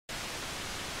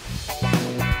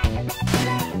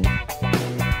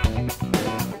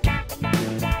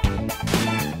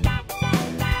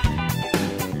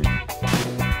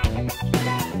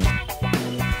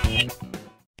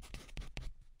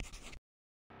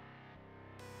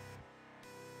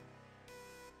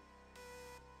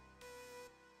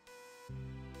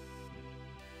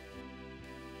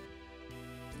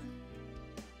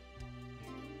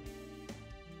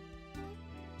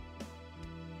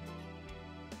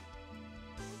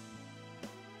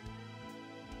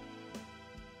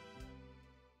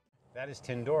That is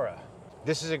Tindora.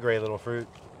 This is a great little fruit.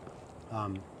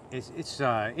 It's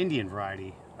Indian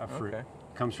variety of fruit. Okay.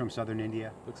 Comes from southern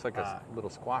India. Looks like a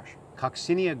little squash.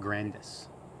 Coccinia grandis.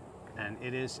 And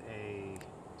it is a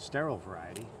sterile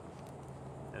variety.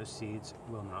 Those seeds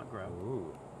will not grow.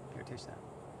 Ooh. Here, taste that.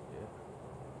 Yeah.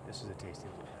 This is a tasty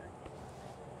little thing.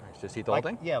 Nice. Just eat the whole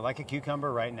thing? Yeah, like a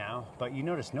cucumber right now. But you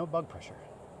notice no bug pressure.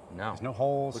 No. There's no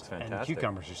holes. Looks and the fantastic.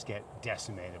 cucumbers just get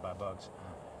decimated by bugs.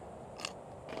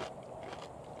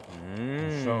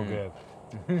 Mmm. So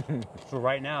good. So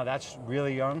right now, that's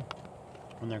really young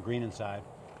when they're green inside.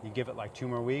 You give it like 2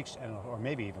 more weeks, and or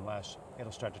maybe even less,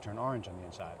 it'll start to turn orange on the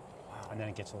inside. Wow. And then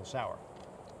it gets a little sour.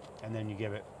 And then you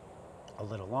give it a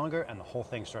little longer, and the whole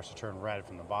thing starts to turn red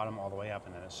from the bottom all the way up,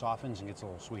 and then it softens and gets a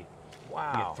little sweet.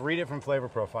 Wow. You get 3 different flavor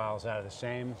profiles out of the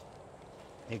same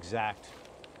exact.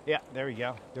 Yeah, there you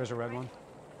go. There's a red one.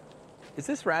 Is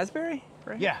this raspberry?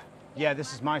 Right? Yeah. Yeah,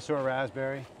 this is Mysore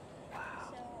raspberry. Wow.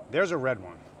 There's a red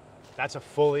one. That's a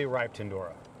fully ripe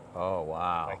Tindora. Oh,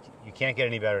 wow. Like, you can't get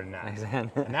any better than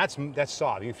that. And that's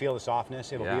soft. You can feel the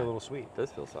softness. It'll be a little sweet. It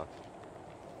does feel soft.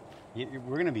 We're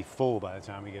going to be full by the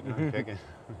time we get done picking.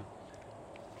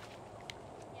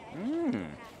 Mmm.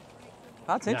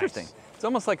 That's interesting. Nice. It's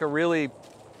almost like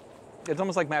it's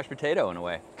almost like mashed potato in a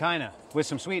way. Kind of, with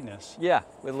some sweetness. Yeah,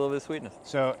 with a little bit of sweetness.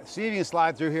 So see if you can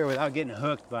slide through here without getting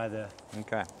hooked by the,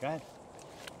 Okay. go ahead.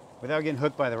 Without getting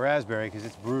hooked by the raspberry, because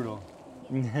it's brutal.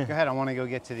 Go ahead, I want to go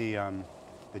get to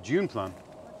the June plum.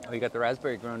 Oh, you got the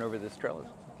raspberry growing over this trellis.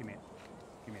 Give me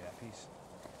that piece.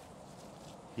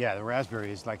 Yeah, the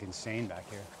raspberry is like insane back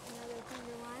here.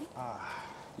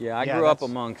 Yeah, I Yeah, grew up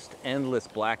that's- amongst endless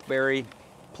blackberry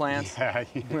plants. Yeah,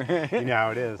 you know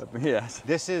how it is. Yes.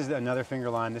 This is another finger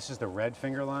lime. This is the red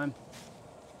finger lime.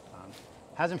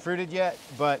 Hasn't fruited yet,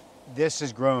 but this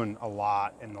has grown a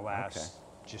lot in the last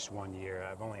just 1 year.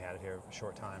 I've only had it here a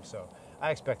short time, so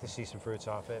I expect to see some fruits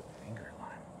off it. Finger lime.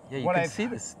 Yeah, you What can I've- see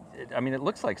this. I mean, it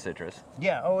looks like citrus.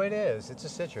 Yeah, oh, it is. It's a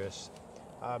citrus.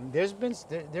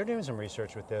 They're doing some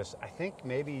research with this. I think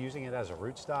maybe using it as a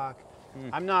rootstock.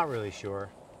 I'm not really sure.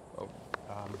 Oh.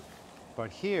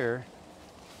 But here,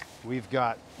 we've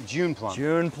got June plum.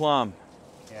 June plum.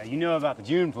 Yeah, you know about the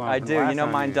June plum. I from the do. last You know,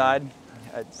 time mine you- died.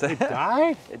 It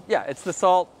died? Yeah, it's the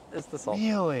salt. It's the salt.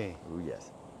 Really? Ooh,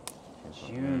 yes.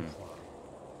 June plum.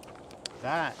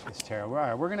 That is terrible. All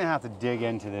right, we're gonna have to dig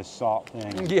into this salt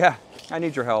thing. Yeah, I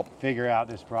need your help. Figure out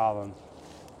this problem.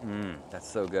 That's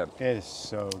so good. It is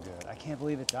so good. I can't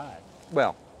believe it died.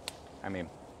 Well, I mean,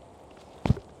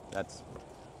 that's...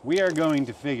 We are going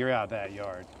to figure out that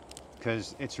yard,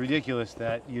 because it's ridiculous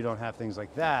that you don't have things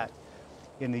like that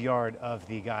in the yard of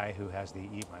the guy who has the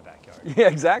Eat My Backyard. Yeah,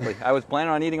 exactly. I was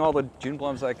planning on eating all the June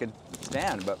plums I could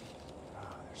stand, but Oh,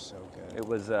 they're so good. it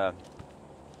was, I'm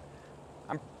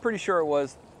pretty sure it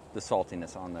was the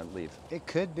saltiness on the leaves. It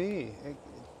could be.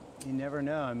 You never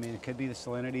know. I mean, it could be the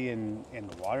salinity in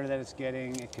the water that it's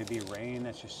getting. It could be rain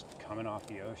that's just coming off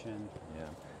the ocean. Yeah.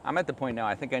 I'm at the point now,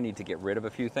 I think I need to get rid of a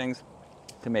few things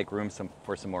to make room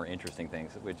for some more interesting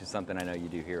things, which is something I know you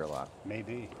do here a lot.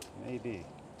 Maybe, maybe.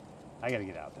 I got to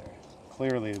get out there.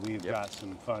 Clearly, we've got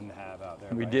some fun to have out there.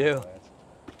 We right do.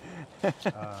 now. Let's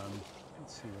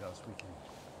see what else we can.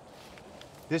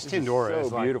 This Tindora so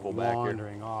is like beautiful back here.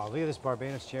 wandering off. Look at this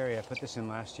Barbados Cherry. I put this in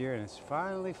last year, and it's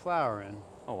finally flowering.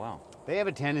 Oh, wow. They have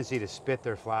a tendency to spit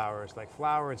their flowers, like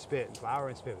flower and spit and flower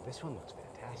and spit. But this one looks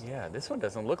fantastic. Yeah, this one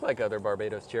doesn't look like other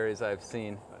Barbados cherries I've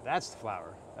seen. That's the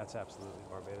flower. That's absolutely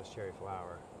Barbados Cherry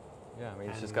flower. Yeah, I mean,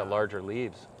 it's And, just got larger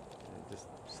leaves. Just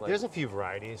slightly. There's a few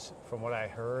varieties from what I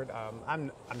heard.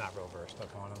 I'm not real versed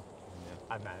up on them.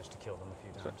 Yeah. I've managed to kill them a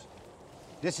few times.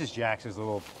 This is Jax's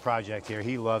little project here.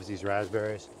 He loves these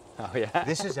raspberries. Oh, yeah.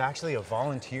 This is actually a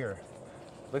volunteer.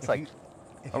 looks If like... you,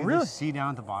 if Oh, you really? see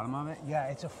down at the bottom of it, yeah,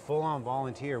 it's a full-on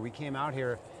volunteer. We came out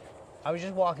here. I was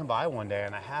just walking by one day,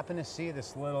 and I happened to see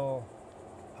this little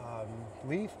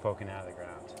leaf poking out of the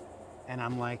ground. And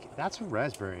I'm like, that's a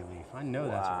raspberry leaf. I know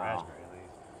that's a Wow. raspberry leaf.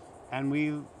 And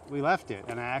we left it,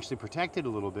 and I actually protected a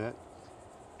little bit,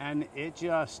 and it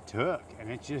just took, and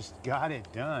it just got it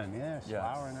done. Yeah, it's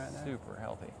flowering right now. super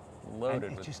healthy. And Loaded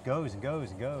it with... just goes and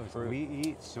goes and goes. fruit. We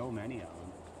eat so many of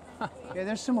them. Yeah,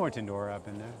 there's some more Tindora up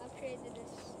in there. I've created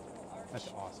this arch. That's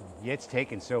awesome. Yeah, it's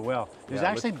taken so well. There's Yeah,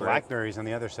 it actually looks great. blackberries on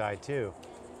the other side too.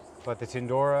 But the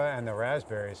Tindora and the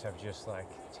raspberries have just like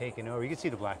taken over. You can see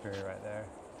the blackberry right there.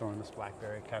 Thornless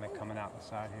blackberry kind of coming out the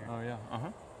side here. Oh, yeah. Uh-huh.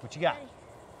 What you got?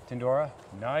 Tindora?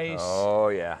 Nice. Oh,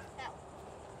 yeah. That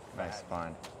one. Nice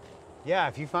find. Yeah,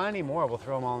 if you find any more, we'll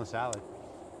throw them all in the salad.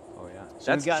 Oh, yeah. So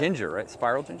That's we got- ginger, right?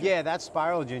 Spiral ginger? Yeah, that's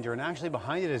spiral ginger, and actually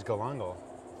behind it is galangal.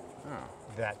 Oh,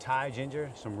 That Thai ginger,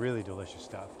 some really delicious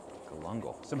stuff.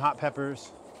 Galungal. Some hot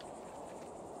peppers.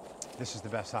 This is the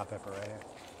best hot pepper right here.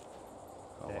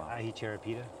 Oh, The wow. Aji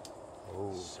Pepper.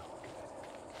 Oh, So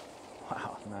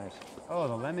wow, nice. Oh,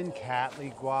 the lemon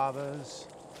Cattleya guavas.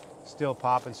 Still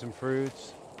popping some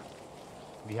fruits.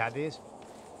 Have you had these?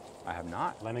 I have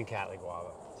not. Lemon Cattleya guava.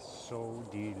 So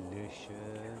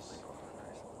delicious.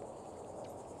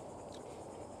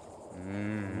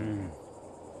 Mmm.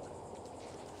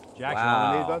 Jack, you want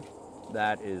one of these, Wow. bud?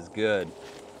 That is good.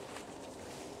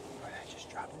 Oh, just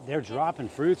dropping. They're dropping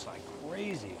fruits like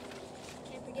crazy.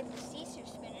 Can't forget the Sisu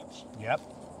spinach. Yep.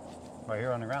 Right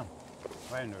here on the ground.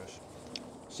 Right into us.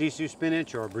 Sisu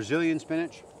spinach or Brazilian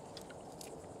spinach.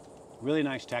 Really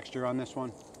nice texture on this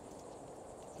one.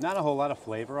 Not a whole lot of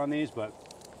flavor on these, but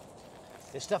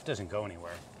this stuff doesn't go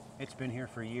anywhere. It's been here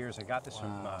for years. I got this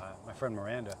from my friend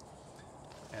Miranda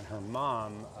and her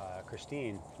mom,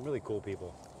 Christine. Really cool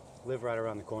people. Live right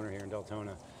around the corner here in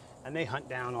Deltona. And they hunt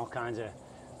down all kinds of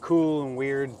cool and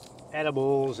weird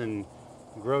edibles and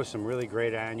grow some really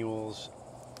great annuals.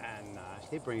 And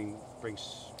they bring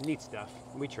neat stuff.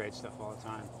 We trade stuff all the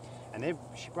time. And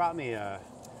she brought me I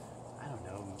don't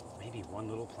know, maybe one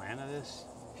little plant of this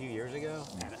a few years ago,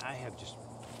 and I have just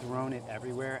thrown it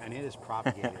everywhere, and it is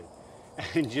propagated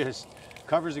and just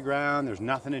covers the ground. There's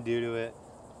nothing to do to it.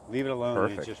 Leave it alone,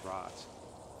 and it Perfect. just rots.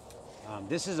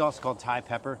 This is also called Thai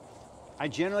pepper. I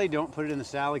generally don't put it in the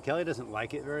salad. Kelly doesn't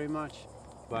like it very much,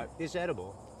 but it's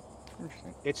edible.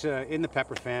 Interesting. It's in the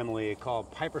pepper family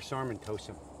called Piper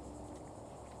sarmentosum.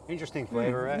 Interesting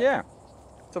flavor, right? Yeah.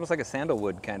 It's almost like a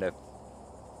sandalwood kind of.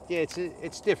 Yeah,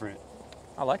 it's different.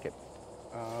 I like it.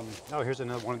 Oh, here's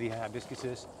another one of the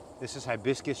hibiscuses. This is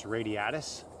Hibiscus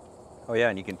radiatus. Oh yeah,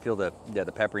 and you can feel the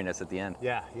pepperiness at the end.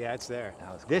 Yeah, it's there.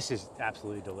 That was cool. This is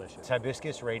absolutely delicious. It's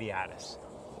Hibiscus radiatus,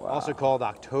 Wow. also called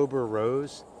October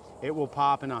rose. It will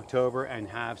pop in October and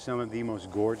have some of the most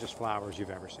gorgeous flowers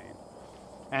you've ever seen.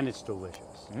 And it's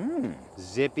delicious. Mm.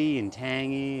 Zippy and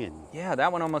tangy and Yeah,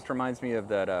 that one almost reminds me of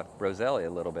that Roselli a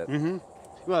little bit.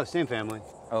 well, same family.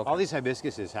 Okay. All these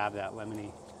hibiscuses have that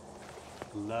lemony,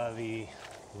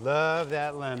 love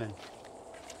that lemon.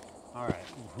 All right,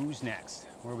 who's next?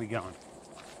 Where are we going?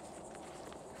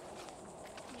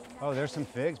 Oh, there's some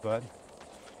figs, bud.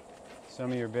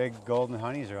 Some of your big golden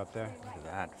honeys are up there. Look at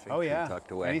that fig Oh tree yeah,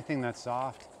 tucked away. anything that's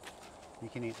soft, you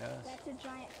can eat those. That's a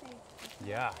giant thing.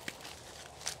 Yeah.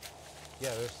 Yeah,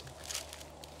 there's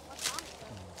What's on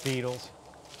it? beetles.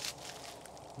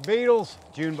 Beetles,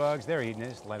 June bugs, they're eating it.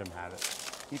 Just let them have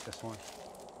it. Eat this one.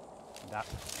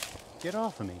 Get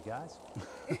off of me, guys.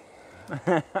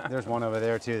 There's one over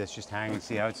there too that's just hanging.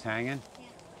 See how it's hanging? Yeah.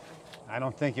 I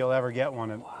don't think you'll ever get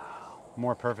one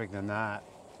more perfect than that.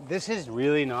 This is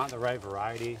really not the right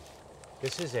variety.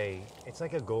 This is it's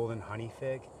like a golden honey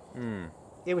fig. Mm.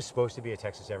 It was supposed to be a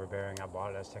Texas everbearing. I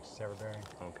bought it as Texas everbearing,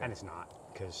 Okay. and it's not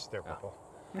because they're purple.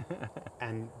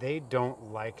 And they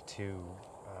don't like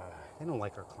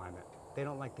our climate. They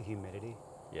don't like the humidity.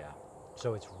 Yeah.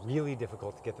 So it's really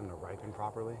difficult to get them to ripen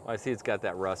properly. Well, I see it's got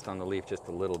that rust on the leaf just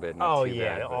a little bit. Not Oh too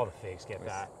yeah, bad, all but the figs get was-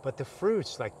 that. But the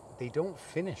fruits, like, they don't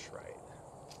finish right.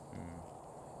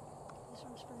 This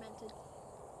one's fermented.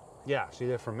 Yeah, see,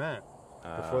 they ferment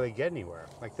before they get anywhere.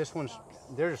 Like this one's,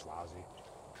 they're just lousy.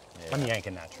 Yeah. I'm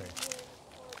yanking that tree.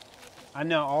 I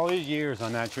know, all these years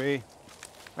on that tree,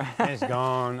 and it's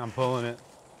gone, I'm pulling it.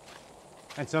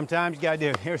 And sometimes you gotta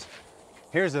do,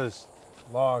 here's those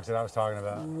logs that I was talking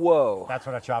about. Whoa. That's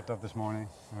what I chopped up this morning.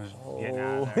 I was getting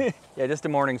out of there. Yeah, just a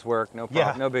morning's work. No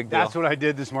problem. No big deal. That's what I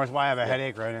did this morning. That's why I have a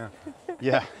headache right now.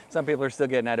 Yeah. Some people are still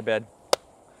getting out of bed.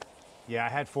 Yeah, I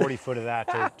had 40 foot of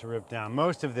that to rip down.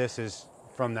 Most of this is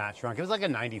from that trunk. It was like a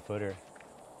 90 footer.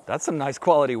 That's some nice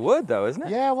quality wood, though, isn't it?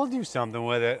 Yeah, we'll do something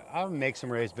with it. I'll make some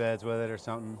raised beds with it or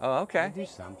something. Oh, okay. We'll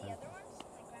do something. The other ones,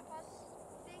 like Grandpa's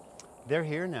big. They're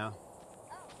here now.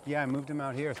 Yeah, I moved them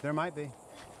out here. So there might be.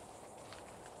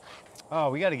 Oh,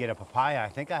 we got to get a papaya. I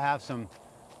think I have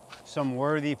some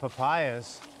worthy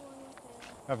papayas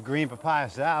of green papaya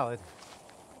salad.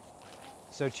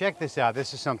 So check this out.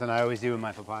 This is something I always do with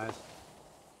my papayas.